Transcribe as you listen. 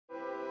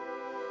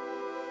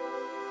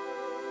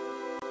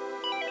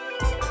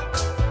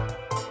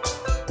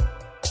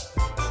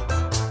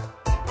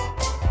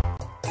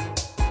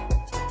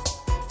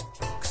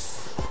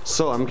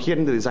So I'm here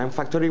in the design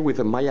factory with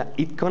Maija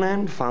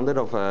Itkonen, founder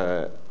of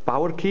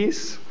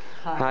PowerKiss.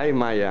 Hi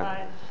Maija.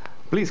 Hi.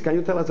 Please, can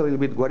you tell us a little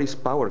bit what is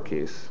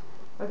PowerKiss?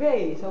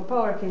 Okay, so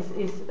PowerKiss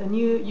is a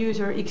new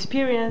user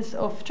experience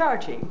of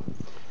charging.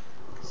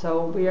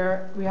 So we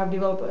have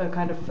developed a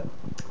kind of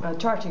a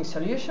charging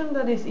solution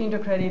that is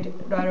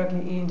integrated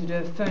directly into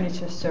the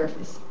furniture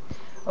surface.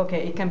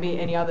 Okay, it can be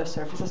any other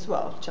surface as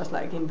well, just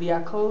like in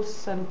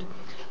vehicles and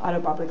other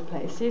public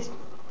places.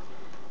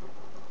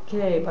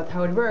 Okay, but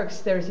how it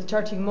works, there is a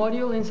charging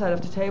module inside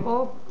of the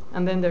table,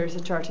 and then there is a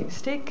charging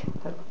stick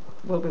that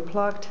will be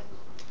plugged,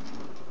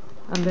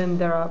 and then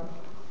there are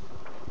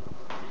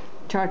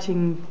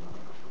charging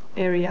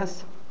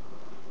areas.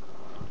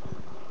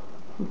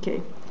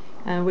 Okay,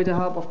 and with the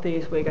help of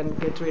these we can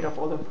get rid of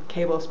all the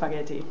cable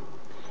spaghetti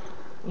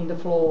in the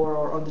floor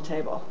or on the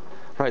table.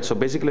 Right, so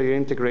basically you're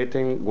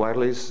integrating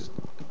wireless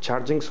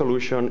charging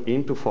solution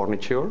into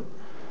furniture.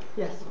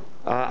 Yes.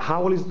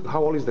 How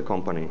old is the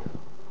company?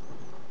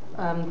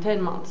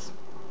 10 months.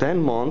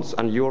 10 months,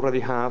 and you already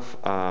have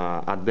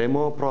a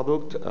demo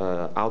product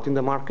out in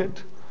the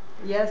market?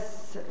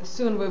 Yes,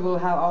 soon we will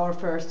have our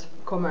first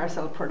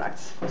commercial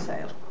products for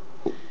sale.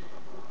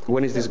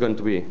 When is this going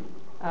to be?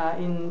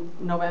 In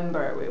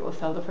November we will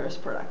sell the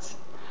first products.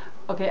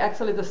 Okay,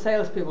 actually the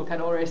salespeople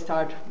can already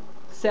start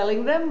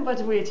selling them,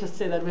 but we just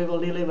say that we will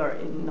deliver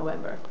in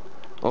November.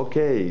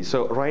 Okay,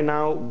 so right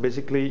now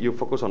basically you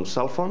focus on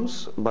cell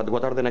phones, but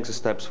what are the next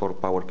steps for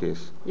PowerKiss?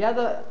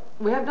 Yeah,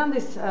 we have done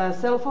this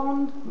cell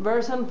phone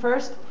version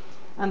first,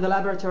 and the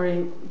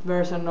laboratory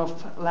version of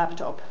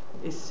laptop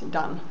is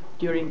done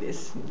during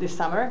this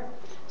summer.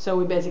 So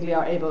we basically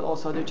are able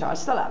also to charge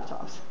the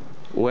laptops.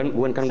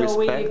 When can we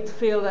expect? So we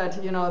feel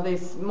that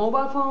these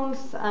mobile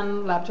phones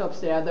and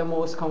laptops, they are the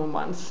most common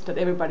ones that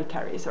everybody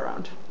carries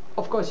around.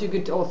 Of course, you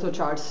could also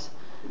charge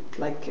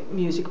like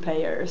music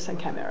players and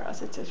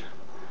cameras, etc.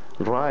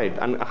 Right,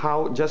 and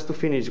how, just to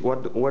finish,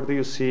 where do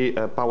you see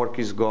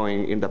PowerKiss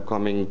going in the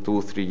coming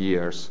 2-3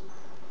 years?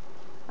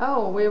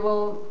 Oh, we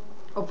will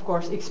of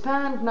course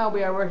expand. Now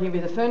we are working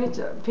with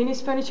the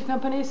Finnish furniture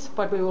companies,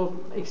 but we will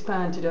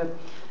expand to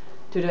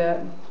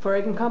the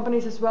foreign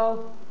companies as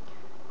well.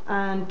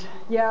 And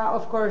yeah,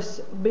 of course,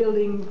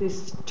 building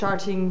this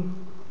charging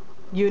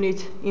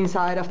unit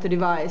inside of the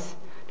device,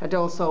 that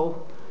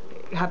also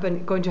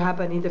going to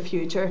happen in the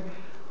future.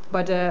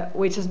 But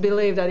we just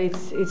believe that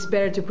it's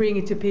better to bring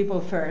it to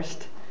people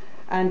first,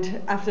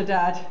 and after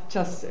that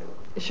just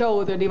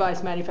show the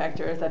device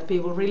manufacturers that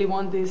people really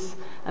want this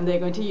and they're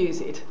going to use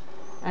it,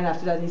 and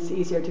after that it's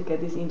easier to get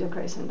this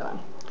integration done.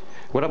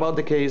 What about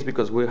the case,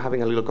 because we're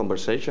having a little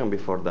conversation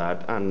before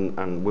that,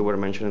 and we were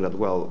mentioning that,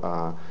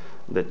 well,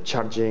 the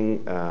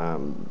charging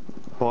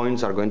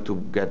points are going to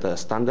get a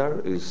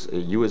standard, is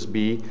a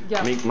USB,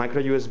 yeah.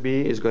 Micro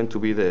USB is going to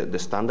be the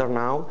standard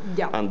now,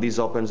 yeah. And this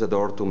opens the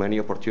door to many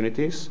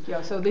opportunities.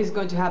 Yeah, so this is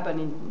going to happen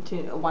in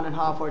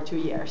 1.5 or 2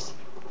 years.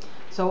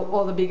 So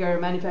all the bigger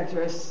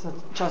manufacturers,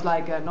 just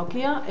like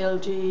Nokia,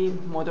 LG,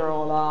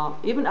 Motorola,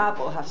 even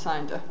Apple have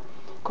signed a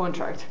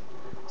contract.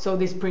 So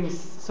this brings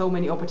so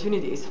many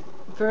opportunities.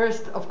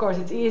 First, of course,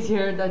 it's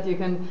easier that you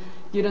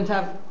don't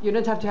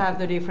have to have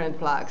the different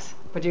plugs,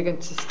 but you can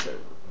just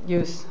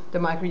use the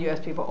micro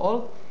USB for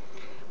all.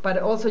 But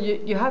also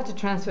you have to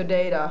transfer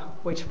data,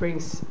 which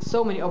brings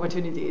so many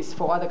opportunities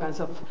for other kinds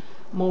of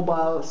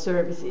mobile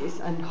services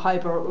and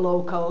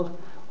hyper-local,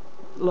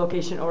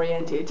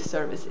 location-oriented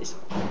services.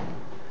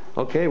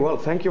 Okay, well,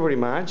 thank you very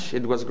much.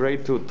 It was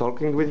great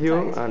talking with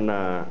you. Thanks.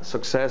 And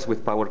success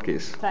with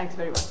PowerKiss. Thanks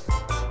very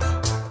much.